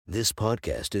This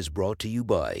podcast is brought to you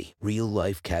by Real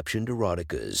Life Captioned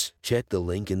Eroticas. Check the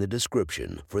link in the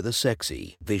description for the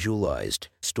sexy, visualized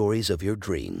stories of your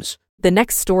dreams. The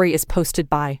next story is posted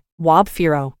by Wab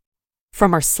Firo.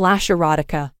 From our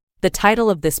 /erotica, the title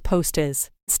of this post is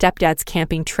Stepdad's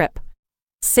Camping Trip.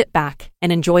 Sit back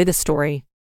and enjoy the story.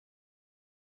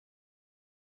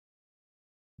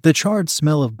 The charred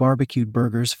smell of barbecued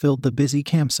burgers filled the busy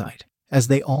campsite as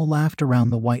they all laughed around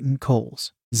the whitened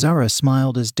coals. Zara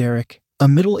smiled as Derek, a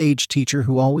middle-aged teacher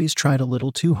who always tried a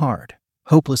little too hard,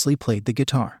 hopelessly played the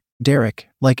guitar. Derek,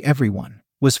 like everyone,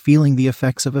 was feeling the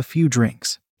effects of a few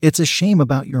drinks. "It's a shame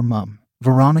about your mum,"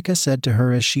 Veronica said to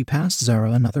her as she passed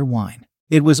Zara another wine.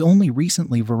 It was only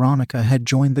recently Veronica had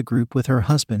joined the group with her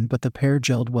husband, but the pair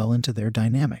gelled well into their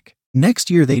dynamic. Next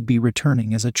year they'd be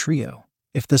returning as a trio,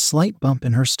 if the slight bump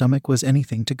in her stomach was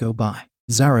anything to go by.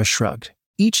 Zara shrugged.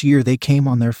 Each year they came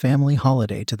on their family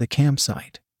holiday to the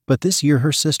campsite, but this year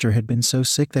her sister had been so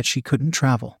sick that she couldn't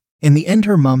travel. In the end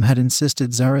her mum had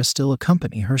insisted Zara still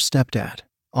accompany her stepdad,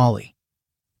 Ollie,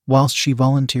 whilst she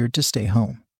volunteered to stay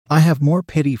home. "I have more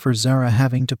pity for Zara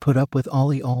having to put up with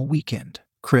Ollie all weekend,"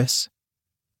 Chris,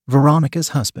 Veronica's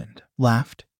husband,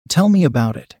 laughed. "Tell me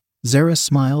about it." Zara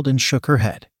smiled and shook her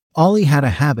head. Ollie had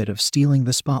a habit of stealing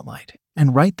the spotlight,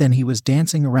 and right then he was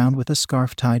dancing around with a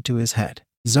scarf tied to his head.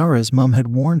 Zara's mum had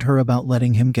warned her about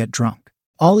letting him get drunk.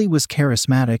 Ollie was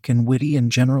charismatic and witty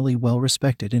and generally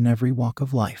well-respected in every walk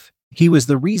of life. He was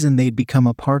the reason they'd become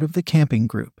a part of the camping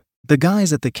group. The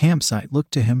guys at the campsite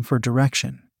looked to him for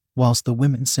direction, whilst the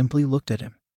women simply looked at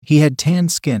him. He had tan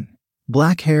skin,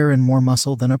 black hair and more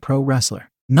muscle than a pro wrestler.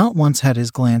 Not once had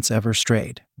his glance ever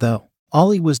strayed, though.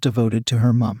 Ollie was devoted to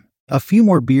her mum. A few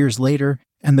more beers later,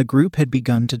 and the group had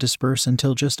begun to disperse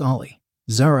until just Ollie,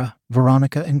 Zara,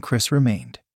 Veronica and Chris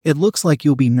remained. "It looks like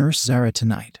you'll be Nurse Zara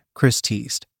tonight," Chris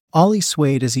teased. Ollie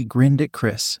swayed as he grinned at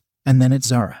Chris, and then at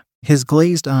Zara. His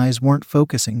glazed eyes weren't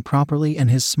focusing properly and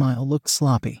his smile looked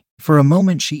sloppy. For a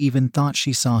moment she even thought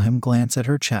she saw him glance at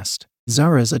her chest.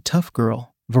 "Zara's a tough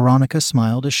girl," Veronica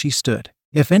smiled as she stood.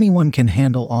 "If anyone can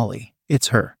handle Ollie, it's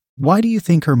her. Why do you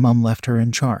think her mum left her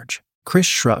in charge?" Chris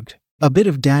shrugged. "A bit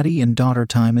of daddy and daughter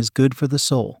time is good for the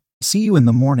soul. See you in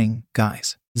the morning,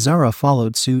 guys." Zara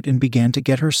followed suit and began to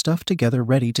get her stuff together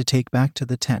ready to take back to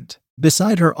the tent.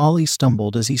 Beside her Ollie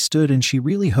stumbled as he stood and she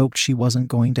really hoped she wasn't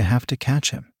going to have to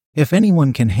catch him. "If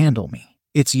anyone can handle me,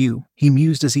 it's you," he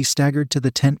mused as he staggered to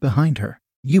the tent behind her.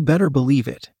 "You better believe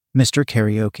it, Mr.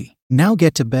 Karaoke. Now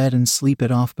get to bed and sleep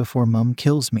it off before Mum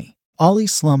kills me." Ollie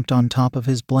slumped on top of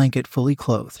his blanket fully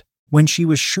clothed. When she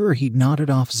was sure he'd nodded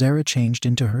off, Zara changed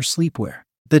into her sleepwear.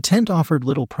 The tent offered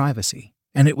little privacy,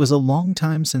 and it was a long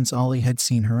time since Ollie had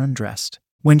seen her undressed.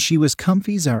 When she was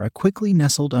comfy, Zara quickly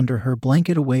nestled under her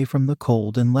blanket away from the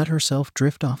cold and let herself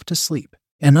drift off to sleep.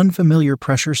 An unfamiliar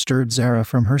pressure stirred Zara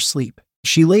from her sleep.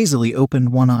 She lazily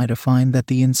opened one eye to find that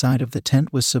the inside of the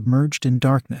tent was submerged in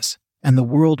darkness, and the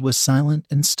world was silent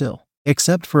and still,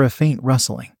 except for a faint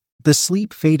rustling. The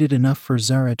sleep faded enough for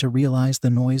Zara to realize the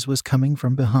noise was coming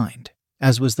from behind,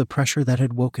 as was the pressure that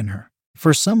had woken her.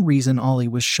 For some reason Ollie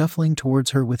was shuffling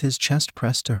towards her with his chest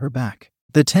pressed to her back.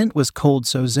 The tent was cold,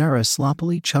 so Zara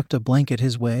sloppily chucked a blanket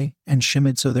his way and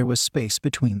shimmied so there was space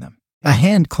between them. A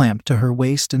hand clamped to her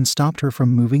waist and stopped her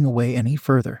from moving away any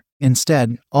further.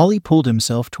 Instead, Ollie pulled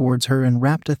himself towards her and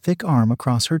wrapped a thick arm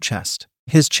across her chest.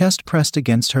 His chest pressed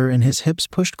against her and his hips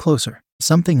pushed closer.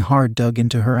 Something hard dug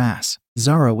into her ass.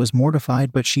 Zara was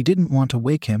mortified, but she didn't want to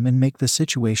wake him and make the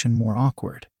situation more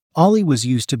awkward. Ollie was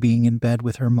used to being in bed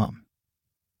with her mum,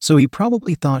 so he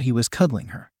probably thought he was cuddling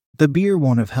her. The beer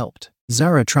won't have helped.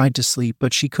 Zara tried to sleep,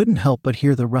 but she couldn't help but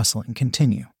hear the rustling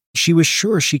continue. She was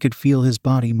sure she could feel his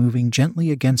body moving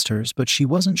gently against hers, but she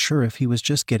wasn't sure if he was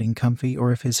just getting comfy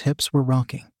or if his hips were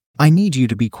rocking. "I need you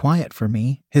to be quiet for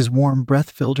me," his warm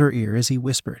breath filled her ear as he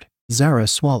whispered. Zara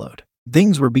swallowed.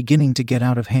 Things were beginning to get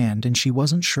out of hand and she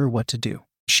wasn't sure what to do.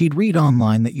 She'd read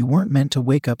online that you weren't meant to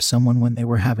wake up someone when they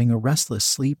were having a restless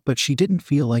sleep, but she didn't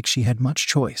feel like she had much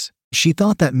choice. She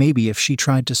thought that maybe if she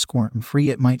tried to squirm free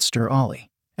it might stir Ollie,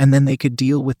 and then they could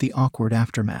deal with the awkward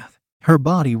aftermath. Her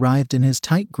body writhed in his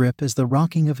tight grip as the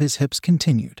rocking of his hips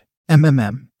continued.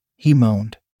 He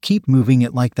moaned. "Keep moving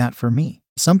it like that for me."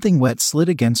 Something wet slid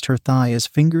against her thigh as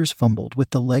fingers fumbled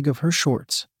with the leg of her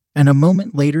shorts, and a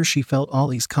moment later she felt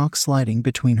Ollie's cock sliding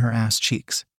between her ass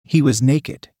cheeks. He was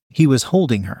naked. He was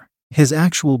holding her. His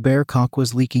actual bare cock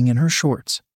was leaking in her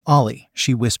shorts. "Ollie,"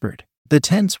 she whispered. The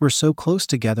tents were so close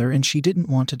together and she didn't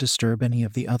want to disturb any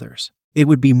of the others. It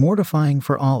would be mortifying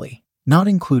for Ollie, not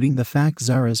including the fact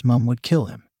Zara's mum would kill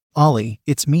him. "Ollie,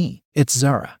 it's me. It's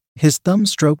Zara." His thumb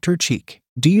stroked her cheek.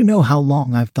 "Do you know how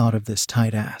long I've thought of this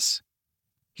tight ass?"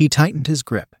 He tightened his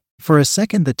grip. For a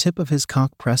second, the tip of his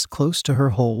cock pressed close to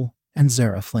her hole, and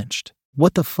Zara flinched.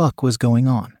 What the fuck was going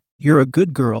on? You're a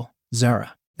good girl,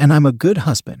 Zara. And I'm a good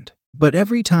husband. But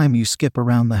every time you skip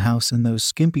around the house in those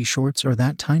skimpy shorts or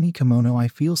that tiny kimono, I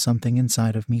feel something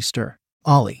inside of me stir.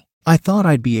 Ollie, I thought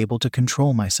I'd be able to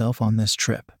control myself on this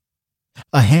trip.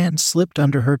 A hand slipped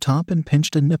under her top and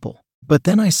pinched a nipple. But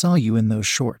then I saw you in those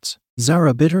shorts.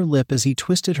 Zara bit her lip as he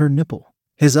twisted her nipple.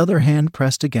 His other hand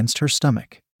pressed against her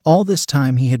stomach. All this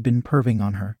time he had been perving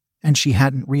on her, and she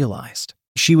hadn't realized.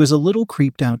 She was a little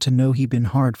creeped out to know he'd been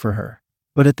hard for her,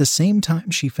 but at the same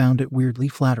time she found it weirdly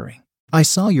flattering. I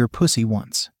saw your pussy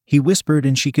once, he whispered,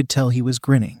 and she could tell he was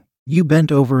grinning. You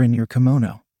bent over in your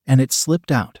kimono, and it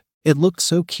slipped out. It looked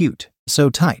so cute, so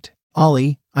tight.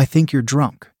 Ollie, I think you're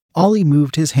drunk. Ollie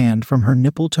moved his hand from her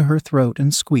nipple to her throat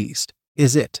and squeezed.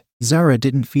 Is it? Zara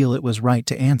didn't feel it was right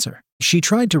to answer. She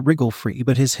tried to wriggle free,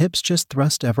 but his hips just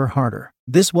thrust ever harder.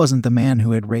 This wasn't the man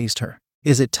who had raised her.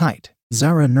 Is it tight?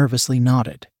 Zara nervously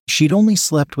nodded. She'd only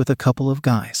slept with a couple of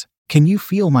guys. Can you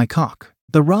feel my cock?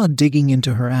 The rod digging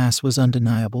into her ass was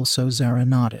undeniable, so Zara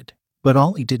nodded. But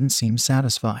Ollie didn't seem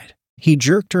satisfied. He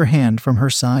jerked her hand from her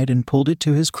side and pulled it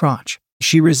to his crotch.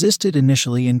 She resisted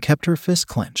initially and kept her fist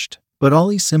clenched, but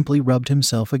Ollie simply rubbed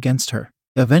himself against her.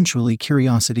 Eventually,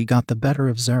 curiosity got the better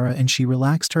of Zara and she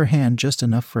relaxed her hand just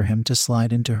enough for him to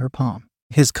slide into her palm.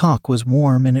 His cock was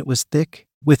warm and it was thick.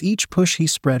 With each push he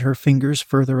spread her fingers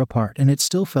further apart and it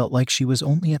still felt like she was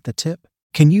only at the tip.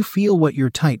 Can you feel what your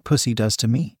tight pussy does to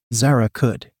me? Zara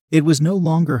could. It was no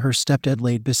longer her stepdad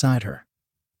laid beside her.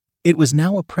 It was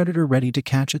now a predator ready to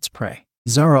catch its prey.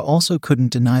 Zara also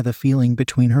couldn't deny the feeling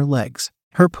between her legs.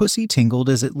 Her pussy tingled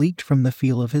as it leaked from the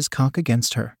feel of his cock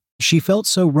against her. She felt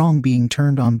so wrong being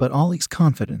turned on, but Ollie's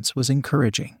confidence was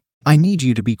encouraging. I need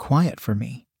you to be quiet for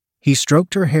me. He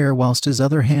stroked her hair whilst his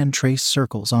other hand traced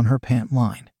circles on her pant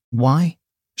line. Why?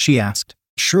 She asked.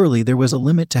 Surely there was a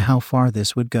limit to how far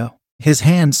this would go. His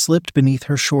hand slipped beneath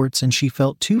her shorts and she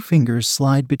felt two fingers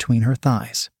slide between her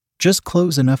thighs, just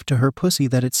close enough to her pussy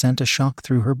that it sent a shock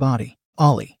through her body.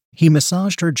 Ollie. He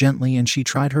massaged her gently and she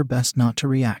tried her best not to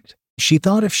react. She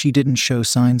thought if she didn't show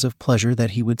signs of pleasure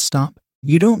that he would stop.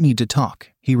 You don't need to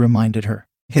talk, he reminded her.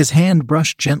 His hand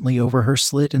brushed gently over her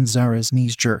slit and Zara's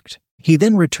knees jerked. He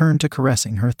then returned to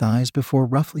caressing her thighs before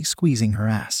roughly squeezing her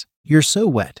ass. You're so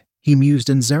wet, he mused,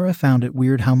 and Zara found it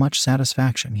weird how much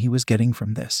satisfaction he was getting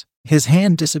from this. His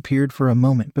hand disappeared for a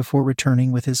moment before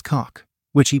returning with his cock,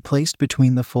 which he placed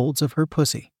between the folds of her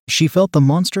pussy. She felt the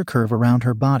monster curve around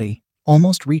her body,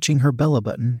 almost reaching her belly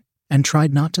button, and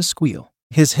tried not to squeal.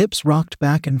 His hips rocked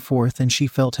back and forth and she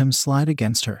felt him slide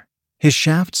against her, his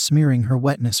shaft smearing her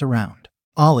wetness around.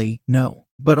 Ollie, no.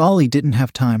 But Ollie didn't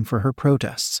have time for her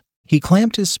protests. He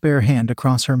clamped his spare hand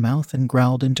across her mouth and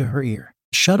growled into her ear.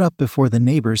 Shut up before the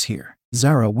neighbors hear.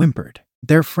 Zara whimpered.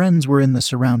 Their friends were in the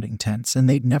surrounding tents and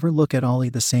they'd never look at Ollie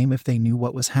the same if they knew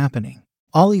what was happening.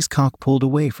 Ollie's cock pulled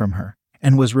away from her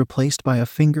and was replaced by a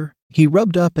finger. He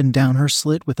rubbed up and down her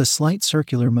slit with a slight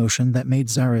circular motion that made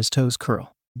Zara's toes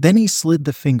curl. Then he slid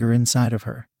the finger inside of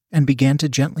her and began to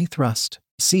gently thrust.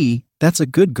 See, that's a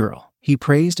good girl, he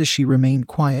praised as she remained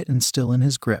quiet and still in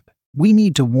his grip. We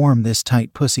need to warm this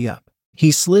tight pussy up.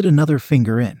 He slid another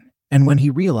finger in, and when he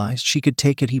realized she could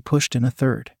take it, he pushed in a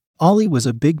third. Ollie was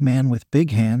a big man with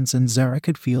big hands and Zara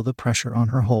could feel the pressure on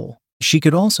her hole. She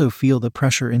could also feel the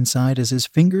pressure inside as his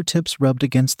fingertips rubbed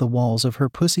against the walls of her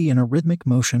pussy in a rhythmic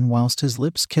motion whilst his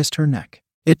lips kissed her neck.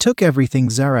 It took everything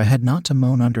Zara had not to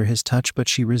moan under his touch, but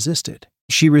she resisted.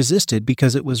 She resisted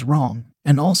because it was wrong,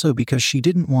 and also because she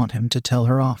didn't want him to tell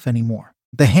her off anymore.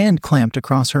 The hand clamped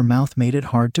across her mouth made it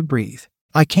hard to breathe.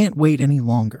 I can't wait any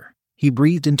longer. He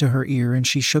breathed into her ear and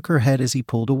she shook her head as he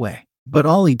pulled away. But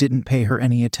Ollie didn't pay her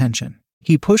any attention.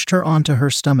 He pushed her onto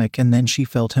her stomach and then she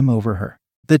felt him over her.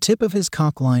 The tip of his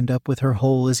cock lined up with her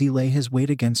hole as he lay his weight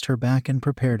against her back and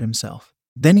prepared himself.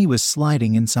 Then he was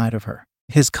sliding inside of her.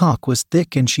 His cock was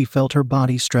thick and she felt her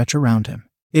body stretch around him.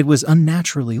 It was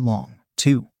unnaturally long,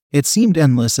 too. It seemed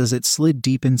endless as it slid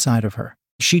deep inside of her.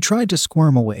 She tried to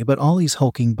squirm away, but Ollie's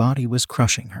hulking body was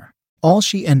crushing her. All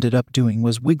she ended up doing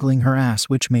was wiggling her ass,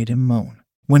 which made him moan.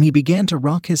 When he began to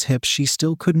rock his hips, she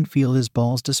still couldn't feel his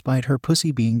balls despite her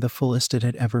pussy being the fullest it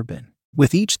had ever been.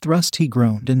 With each thrust he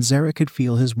groaned and Zara could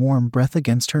feel his warm breath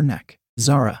against her neck.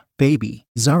 Zara, baby.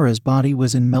 Zara's body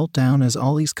was in meltdown as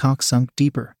Ollie's cock sunk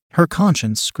deeper. Her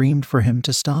conscience screamed for him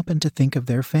to stop and to think of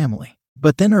their family.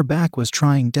 But then her back was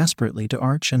trying desperately to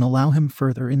arch and allow him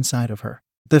further inside of her.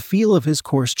 The feel of his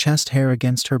coarse chest hair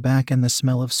against her back and the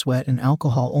smell of sweat and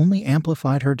alcohol only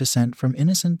amplified her descent from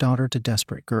innocent daughter to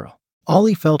desperate girl.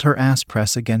 Ollie felt her ass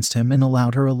press against him and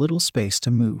allowed her a little space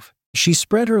to move. She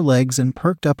spread her legs and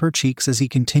perked up her cheeks as he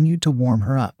continued to warm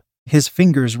her up. His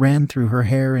fingers ran through her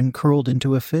hair and curled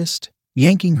into a fist,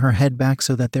 yanking her head back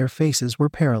so that their faces were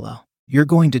parallel. "You're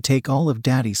going to take all of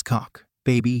Daddy's cock,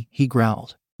 baby," he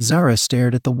growled. Zara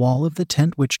stared at the wall of the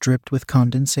tent which dripped with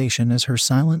condensation as her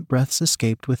silent breaths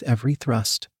escaped with every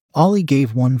thrust. Ollie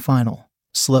gave one final,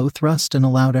 slow thrust and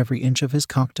allowed every inch of his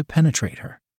cock to penetrate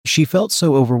her. She felt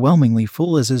so overwhelmingly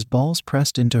full as his balls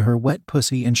pressed into her wet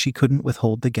pussy and she couldn't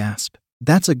withhold the gasp.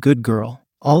 "That's a good girl,"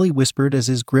 Ollie whispered as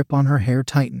his grip on her hair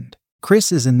tightened.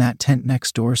 "Chris is in that tent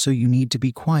next door, so you need to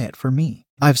be quiet for me.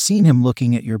 I've seen him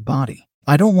looking at your body.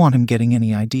 I don't want him getting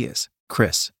any ideas,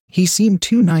 Chris. He seemed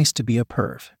too nice to be a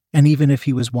perv, and even if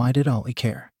he was, why did Ollie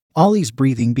care?" Ollie's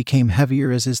breathing became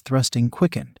heavier as his thrusting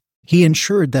quickened. He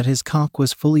ensured that his cock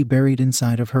was fully buried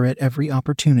inside of her at every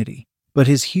opportunity, but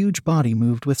his huge body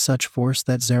moved with such force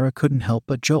that Zara couldn't help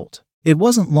but jolt. It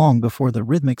wasn't long before the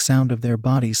rhythmic sound of their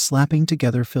bodies slapping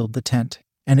together filled the tent,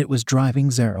 and it was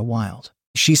driving Zara wild.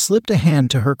 She slipped a hand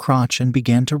to her crotch and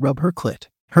began to rub her clit.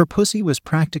 Her pussy was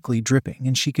practically dripping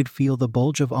and she could feel the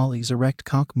bulge of Ollie's erect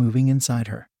cock moving inside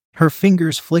her. Her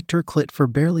fingers flicked her clit for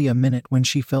barely a minute when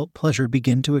she felt pleasure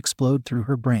begin to explode through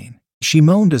her brain. She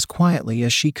moaned as quietly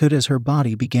as she could as her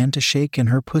body began to shake and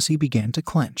her pussy began to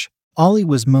clench. Ollie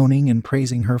was moaning and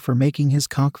praising her for making his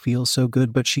cock feel so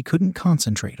good, but she couldn't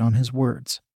concentrate on his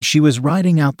words. She was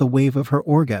riding out the wave of her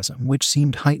orgasm, which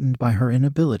seemed heightened by her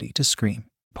inability to scream.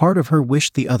 Part of her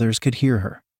wished the others could hear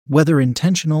her. Whether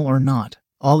intentional or not,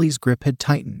 Ollie's grip had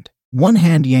tightened. One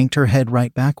hand yanked her head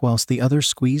right back whilst the other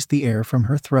squeezed the air from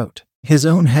her throat. His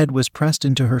own head was pressed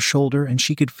into her shoulder and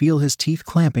she could feel his teeth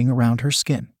clamping around her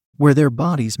skin. Where their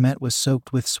bodies met was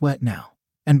soaked with sweat now,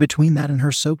 and between that and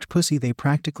her soaked pussy they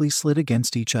practically slid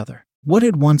against each other. What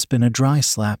had once been a dry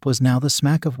slap was now the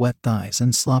smack of wet thighs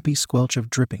and sloppy squelch of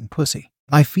dripping pussy.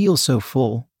 "I feel so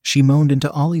full," she moaned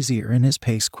into Ollie's ear and his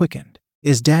pace quickened.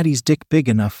 "Is Daddy's dick big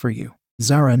enough for you?"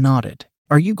 Zara nodded.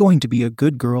 "Are you going to be a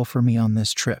good girl for me on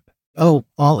this trip?" "Oh,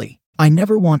 Ollie, I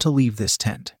never want to leave this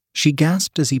tent," she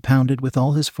gasped as he pounded with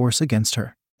all his force against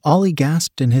her. Ollie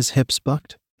gasped and his hips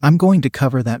bucked. "I'm going to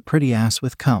cover that pretty ass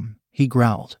with cum," he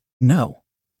growled. "No."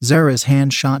 Zara's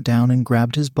hand shot down and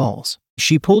grabbed his balls.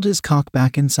 She pulled his cock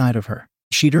back inside of her.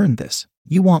 "She'd earned this.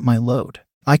 You want my load?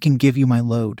 I can give you my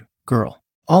load, girl."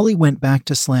 Ollie went back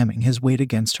to slamming his weight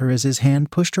against her as his hand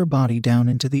pushed her body down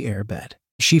into the airbed.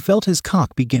 She felt his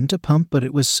cock begin to pump, but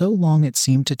it was so long it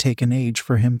seemed to take an age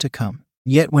for him to come.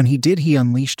 Yet when he did, he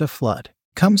unleashed a flood.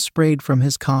 Cum sprayed from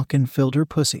his cock and filled her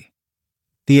pussy,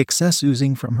 the excess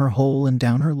oozing from her hole and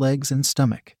down her legs and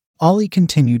stomach. Ollie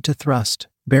continued to thrust,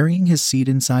 burying his seed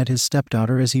inside his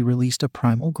stepdaughter as he released a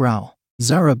primal growl.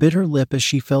 Zara bit her lip as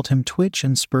she felt him twitch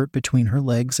and spurt between her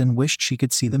legs and wished she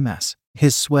could see the mess.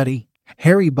 His sweaty,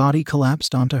 hairy body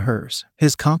collapsed onto hers,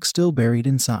 his cock still buried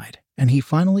inside, and he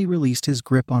finally released his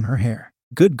grip on her hair.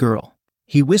 "Good girl,"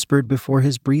 he whispered before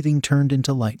his breathing turned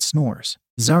into light snores.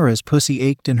 Zara's pussy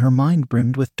ached and her mind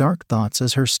brimmed with dark thoughts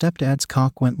as her stepdad's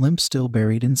cock went limp, still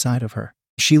buried inside of her.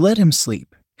 She let him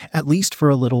sleep, at least for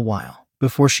a little while,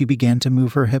 before she began to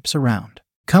move her hips around.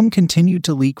 Cum continued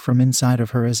to leak from inside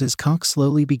of her as his cock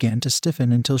slowly began to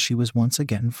stiffen until she was once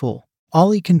again full.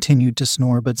 Ollie continued to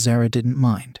snore, but Zara didn't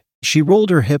mind. She rolled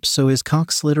her hips so his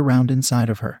cock slid around inside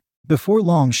of her. Before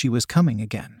long she was coming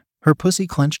again, her pussy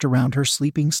clenched around her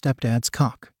sleeping stepdad's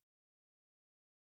cock.